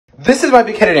This is my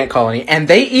big-headed ant colony, and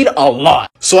they eat a lot.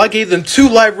 So I gave them 2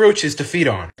 live roaches to feed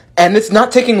on. And it's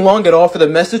not taking long at all for the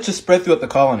message to spread throughout the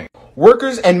colony.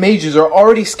 Workers and mages are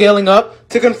already scaling up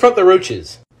to confront the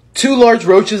roaches. 2 large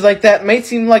roaches like that might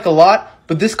seem like a lot,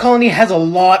 but this colony has a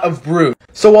lot of brood.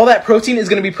 So all that protein is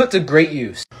going to be put to great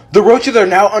use. The roaches are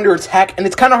now under attack, and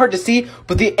it's kind of hard to see,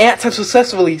 but the ants have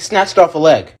successfully snatched off a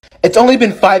leg. It's only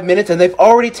been 5 minutes, and they've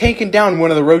already taken down one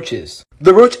of the roaches.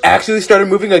 The roach actually started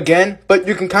moving again, but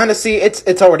you can kind of see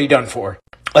it's already done for.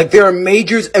 Like, there are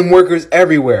majors and workers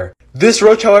everywhere. This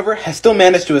roach, however, has still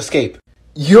managed to escape.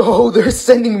 Yo, they're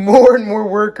sending more and more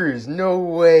workers. No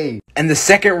way. And the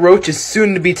second roach is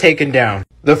soon to be taken down.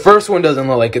 The first one doesn't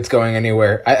look like it's going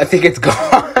anywhere. I think it's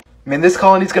gone. Man, this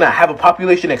colony's gonna have a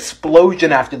population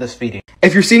explosion after this feeding.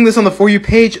 If you're seeing this on the For You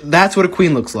page, that's what a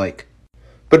queen looks like.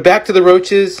 But back to the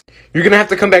roaches. You're gonna have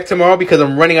to come back tomorrow because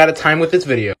I'm running out of time with this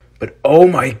video. But oh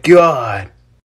my god.